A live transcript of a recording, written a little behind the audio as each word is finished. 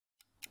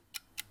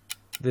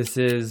This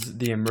is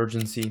the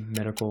Emergency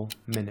Medical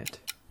Minute.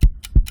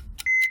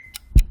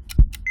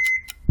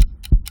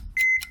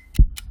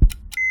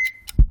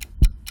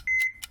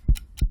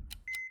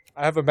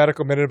 I have a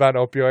medical minute about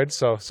opioids,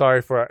 so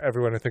sorry for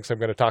everyone who thinks I'm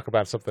going to talk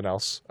about something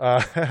else.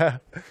 What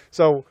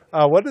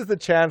is the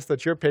chance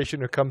that your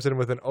patient who comes in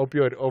with an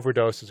opioid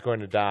overdose is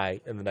going to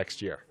die in the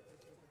next year?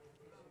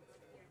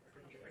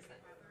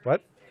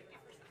 What?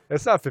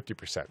 It's not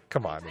 50%.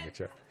 Come on,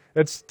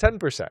 it's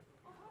 10%.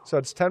 So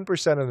it's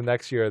 10% in the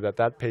next year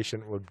that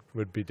patient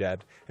would be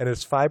dead, and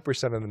it's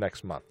 5% in the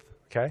next month.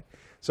 Okay?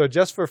 So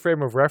just for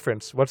frame of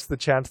reference, what's the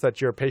chance that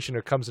your patient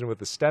who comes in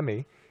with a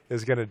STEMI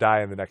is going to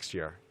die in the next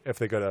year if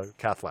they go to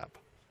cath lab?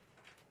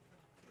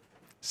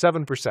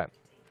 7%,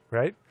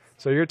 right?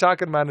 So you're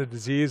talking about a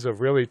disease of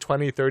really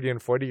 20, 30,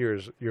 and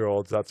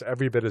 40-year-olds that's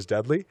every bit as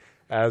deadly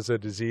as a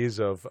disease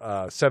of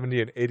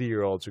 70 and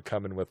 80-year-olds who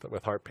come in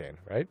with heart pain,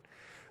 right?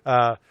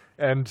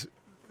 And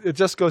it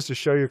just goes to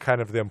show you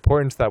kind of the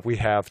importance that we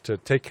have to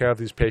take care of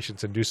these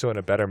patients and do so in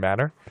a better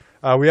manner.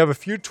 We have a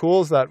few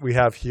tools that we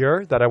have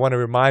here that I want to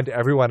remind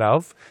everyone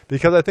of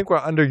because I think we're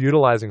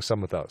underutilizing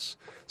some of those.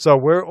 So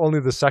we're only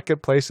the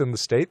second place in the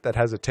state that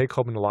has a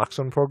take-home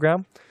naloxone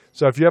program.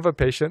 So if you have a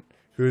patient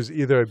who's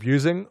either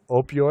abusing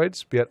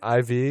opioids, be it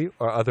IV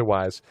or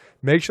otherwise,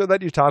 make sure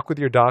that you talk with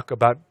your doc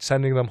about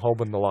sending them home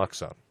with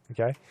naloxone.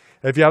 Okay?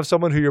 If you have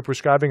someone who you're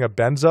prescribing a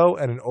benzo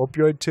and an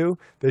opioid to,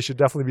 they should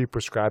definitely be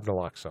prescribed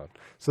naloxone.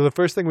 So the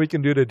first thing we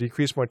can do to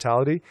decrease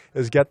mortality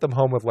is get them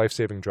home with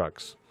life-saving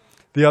drugs.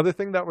 The other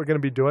thing that we're going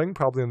to be doing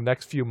probably in the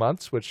next few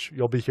months, which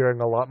you'll be hearing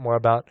a lot more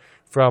about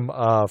from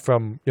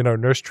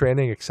nurse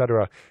training, et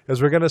cetera,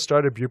 is we're going to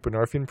start a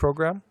buprenorphine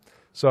program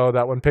so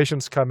that when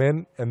patients come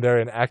in and they're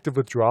in active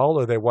withdrawal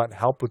or they want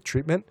help with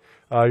treatment,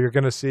 you're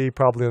going to see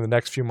probably in the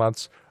next few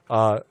months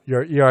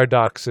your ER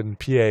docs and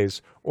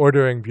PAs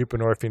ordering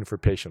buprenorphine for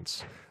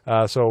patients.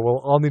 So we'll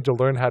all need to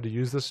learn how to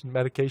use this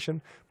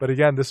medication. But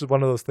again, this is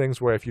one of those things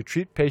where if you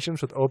treat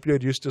patients with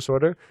opioid use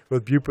disorder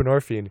with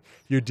buprenorphine,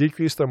 you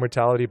decrease their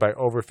mortality by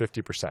over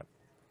 50%.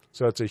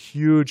 So it's a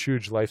huge,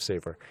 huge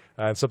lifesaver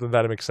and something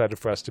that I'm excited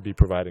for us to be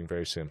providing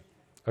very soon.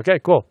 Okay,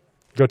 cool.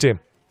 Go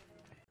team.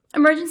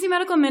 Emergency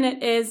Medical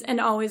Minute is and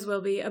always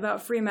will be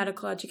about free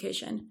medical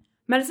education.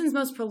 Medicine's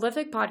most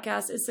prolific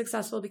podcast is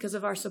successful because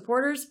of our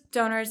supporters,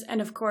 donors,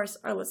 and of course,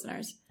 our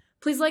listeners.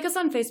 Please like us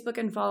on Facebook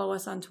and follow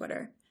us on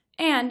Twitter.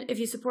 And if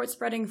you support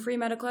spreading free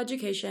medical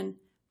education,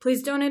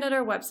 please donate at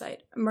our website,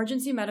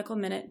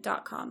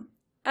 emergencymedicalminute.com.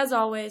 As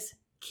always,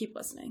 keep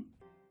listening.